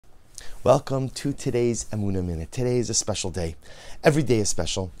Welcome to today's Emunah Minute. Today is a special day. Every day is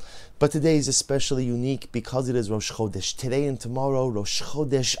special, but today is especially unique because it is Rosh Chodesh. Today and tomorrow, Rosh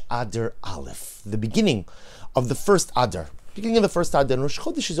Chodesh Adar Aleph, the beginning of the first Adar. Beginning of the first Adar. Rosh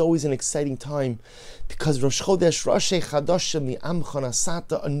Chodesh is always an exciting time because Rosh Chodesh, Rosh Chadasha mi'amcha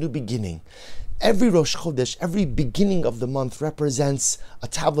nasata, a new beginning. Every Rosh Chodesh, every beginning of the month represents a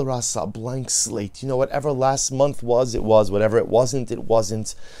tabla rasa, a blank slate. You know, whatever last month was, it was. Whatever it wasn't.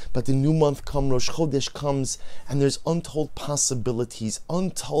 But the new month comes, Rosh Chodesh comes, and there's untold possibilities,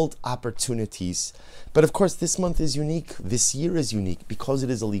 untold opportunities. But of course, this month is unique. This year is unique because it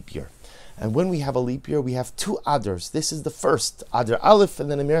is a leap year. And when we have a leap year, we have two Adars. This is the first, Adar Aleph,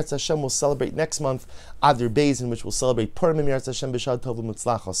 and then Emirat Hashem will celebrate next month, Adar Beis, in which we'll celebrate Purim Emirat Hashem B'Shad Tov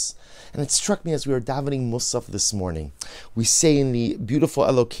U'Mutzlachos. And it struck me as we were davening Musaf this morning. We say in the beautiful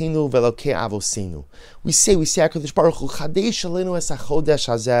Elokeinu V'Elokei Avosenu. We say HaKadosh Baruch Hu, Chadesh Aleinu Es HaChodesh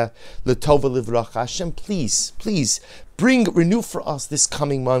Hazeh L'Tova Livracha. Hashem, please, renew for us this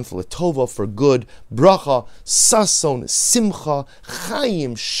coming month, L'Tova, for good, Bracha, Sason, Simcha,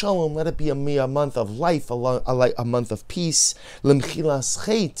 Chaim, Shalom. Let it be a month of life, a month of peace. L'Mchilas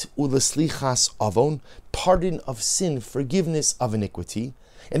Chet U'L'Slichas Avon, pardon of sin, forgiveness of iniquity.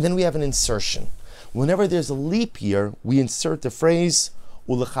 And then we have an insertion. Whenever there's a leap year, we insert the phrase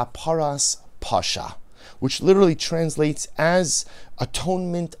U'Lechaparas Pasha, which literally translates as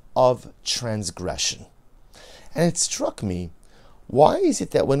atonement of transgression. And it struck me, why is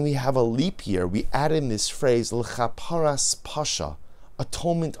it that when we have a leap year, we add in this phrase, L'chaparas pasha,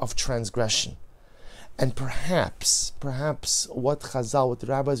 atonement of transgression? And perhaps what Chazal, what the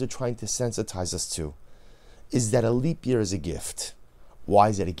rabbis are trying to sensitize us to, is that a leap year is a gift. Why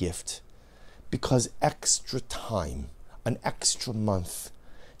is it a gift? Because extra time, an extra month,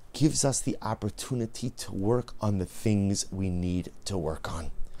 gives us the opportunity to work on the things we need to work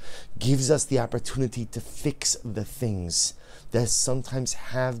on. Gives us the opportunity to fix the things that sometimes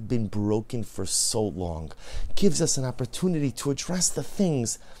have been broken for so long. Gives us an opportunity to address the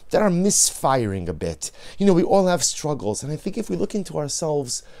things that are misfiring a bit. You know, we all have struggles, and I think if we look into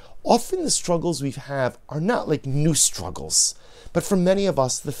ourselves, often the struggles we have are not like new struggles. But for many of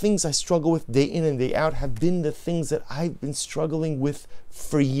us, the things I struggle with day in and day out have been the things that I've been struggling with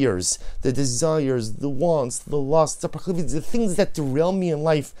for years. The desires, the wants, the lusts, the proclivities, the things that derail me in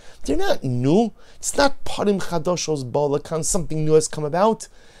life, they're not new. It's not parim chadoshos ba'alakan, something new has come about.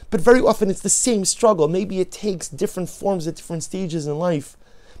 But very often it's the same struggle. Maybe it takes different forms at different stages in life,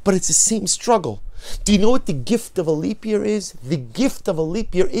 but it's the same struggle. Do you know what the gift of a leap year is? The gift of a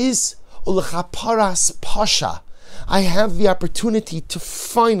leap year is U'Lechaparas Pasha. I have the opportunity to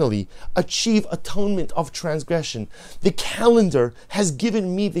finally achieve atonement of transgression. The calendar has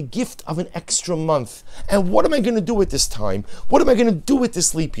given me the gift of an extra month. And what am I going to do with this time? What am I going to do with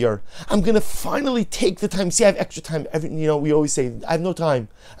this leap year? I'm going to finally take the time. See, I have extra time. We always say, I have no time.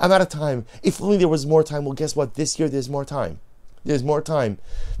 I'm out of time. If only there was more time. Well, guess what? This year, there's more time. There's more time.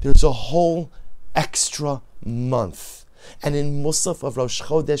 There's a whole extra month. And in Musaf of Rosh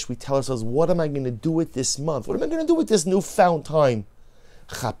Chodesh, we tell ourselves, what am I going to do with this month? What am I going to do with this newfound time?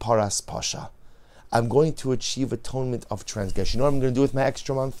 Chaparas Pasha. I'm going to achieve atonement of transgression. You know what I'm going to do with my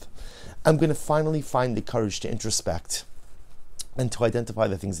extra month? I'm going to finally find the courage to introspect and to identify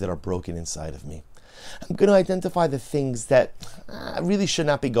the things that are broken inside of me. I'm going to identify the things that really should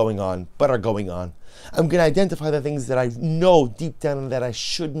not be going on, but are going on. I'm going to identify the things that I know deep down that I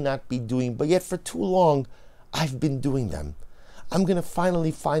should not be doing, but yet for too long, I've been doing them. I'm going to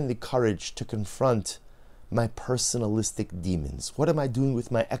finally find the courage to confront my personalistic demons. What am I doing with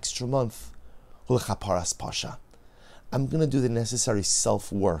my extra month? U'Lechaparas Pasha. I'm going to do the necessary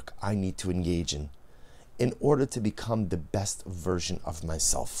self-work I need to engage in order to become the best version of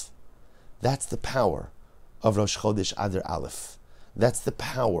myself. That's the power of Rosh Chodesh Adar Aleph. That's the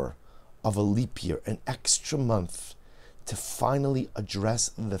power of a leap year, an extra month, to finally address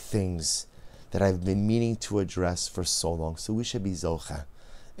the things that I've been meaning to address for so long. So we should be Zocha,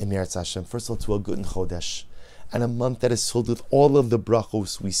 Emirat Hashem, first of all, to a good Chodesh, and a month that is filled with all of the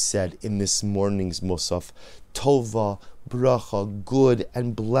brachos we said in this morning's Musaf. Tova, bracha, good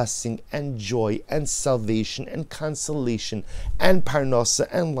and blessing and joy and salvation and consolation and parnasa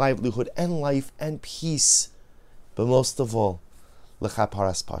and livelihood and life and peace. But most of all,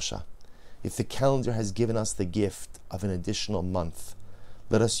 L'chaparas Pasha. If the calendar has given us the gift of an additional month,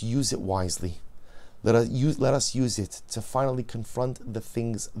 let us use it wisely. Let us use it to finally confront the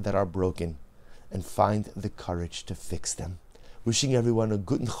things that are broken and find the courage to fix them. Wishing everyone a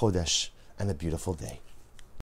good Chodesh and a beautiful day.